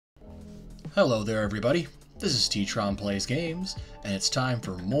Hello there, everybody. This is TTromPlaysGames, and it's time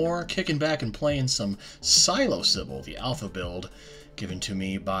for more kicking back and playing some PsiloSybil, the alpha build, given to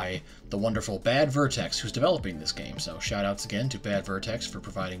me by the wonderful Bad Vertex, who's developing this game. So shoutouts again to Bad Vertex for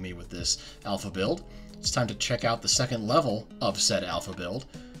providing me with this alpha build. It's time to check out the second level of said alpha build.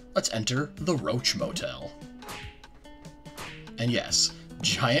 Let's enter the Roach Motel. And yes,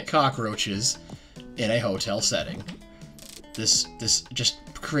 giant cockroaches in a hotel setting. This just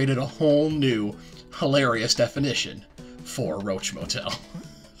created a whole new hilarious definition for Roach Motel.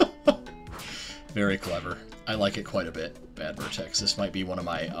 Very clever. I like it quite a bit, Bad Vertex. This might be one of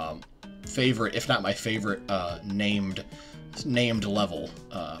my favorite, if not my favorite, named level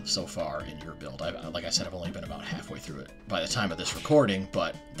so far in your build. Like I said, I've only been about halfway through it by the time of this recording,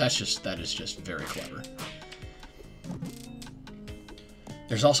 but that is just very clever.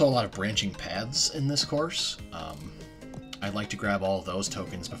 There's also a lot of branching paths in this course. I'd like to grab all of those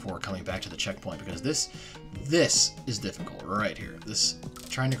tokens before coming back to the checkpoint, because this is difficult right here.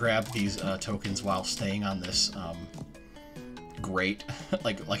 Trying to grab these tokens while staying on this grate,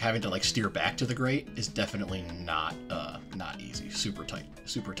 like having to steer back to the grate, is definitely not easy. Super tight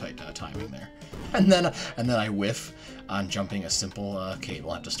timing there. And then I whiff on jumping a simple cable.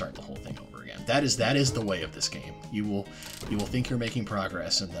 I'll have to start the whole thing over again. That is the way of this game. You will think you're making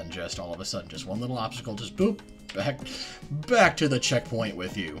progress, and then just all of a sudden, just one little obstacle, just boop, back to the checkpoint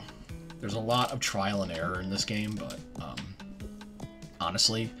with you. There's a lot of trial and error in this game, but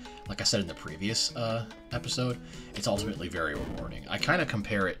honestly, like I said in the previous episode, it's ultimately very rewarding. I kind of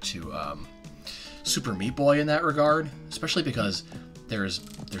compare it to Super Meat Boy in that regard, especially because there's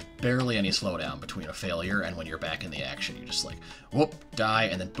barely any slowdown between a failure and when you're back in the action. You just whoop, die,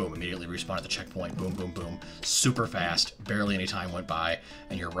 and then boom, immediately respawn at the checkpoint, boom, boom, boom, super fast, barely any time went by,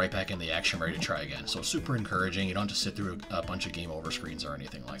 and you're right back in the action, ready to try again. So it's super encouraging. You don't have to sit through a bunch of game over screens or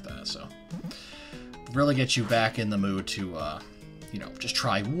anything like that. So really gets you back in the mood to, just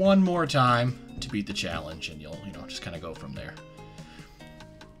try one more time to beat the challenge, and you'll, just kind of go from there.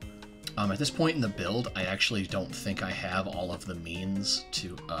 At this point in the build, I actually don't think I have all of the means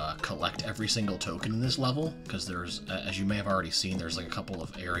to collect every single token in this level, because there's, as you may have already seen, there's a couple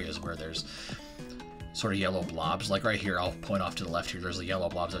of areas where there's sort of yellow blobs. Like right here, I'll point off to the left here, there's a yellow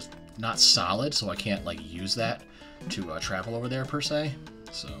blob that's not solid, so I can't use that to travel over there per se.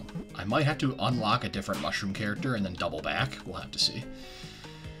 So I might have to unlock a different mushroom character and then double back. We'll have to see.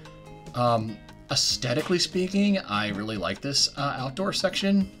 Aesthetically speaking, I really like this outdoor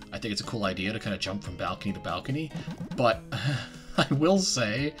section. I think it's a cool idea to kind of jump from balcony to balcony, but I will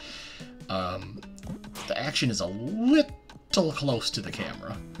say the action is a little close to the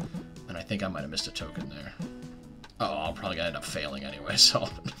camera, and I think I might have missed a token there. Oh, I'm probably gonna end up failing anyway, so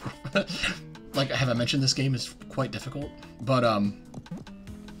like I haven't mentioned, this game is quite difficult, but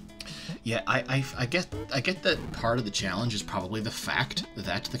yeah, I get that part of the challenge is probably the fact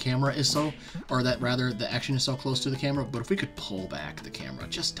that the camera is so, or that rather the action is so close to the camera. But if we could pull back the camera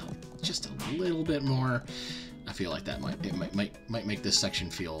just a little bit more, I feel like that might make this section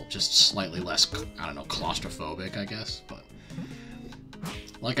feel just slightly less, I don't know, claustrophobic, I guess. But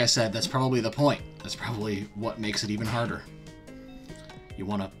like I said, that's probably the point. That's probably what makes it even harder. You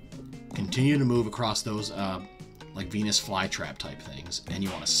want to continue to move across those like Venus flytrap type things, and you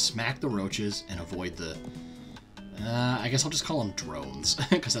want to smack the roaches and avoid the I guess I'll just call them drones,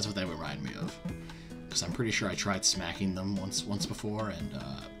 because that's what they remind me of, because I'm pretty sure I tried smacking them once before, and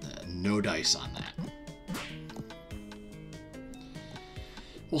no dice on that.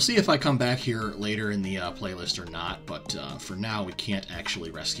 We'll see if I come back here later in the playlist or not, but for now we can't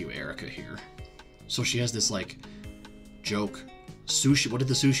actually rescue Erica here. So she has this joke sushi. What did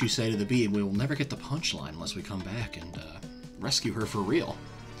the sushi say to the bee? We will never get the punchline unless we come back and rescue her for real.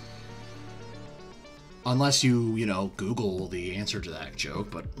 Unless you, Google the answer to that joke,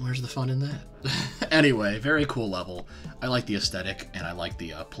 but where's the fun in that? Anyway, very cool level. I like the aesthetic, and I like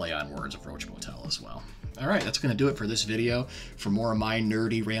the play on words of Roach Motel as well. Alright, that's going to do it for this video. For more of my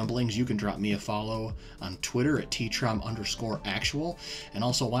nerdy ramblings, you can drop me a follow on Twitter at ttrom_actual, and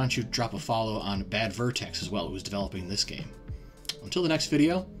also why don't you drop a follow on Bad Vertex as well, who's developing this game. Until the next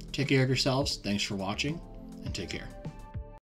video, take care of yourselves, thanks for watching, and take care.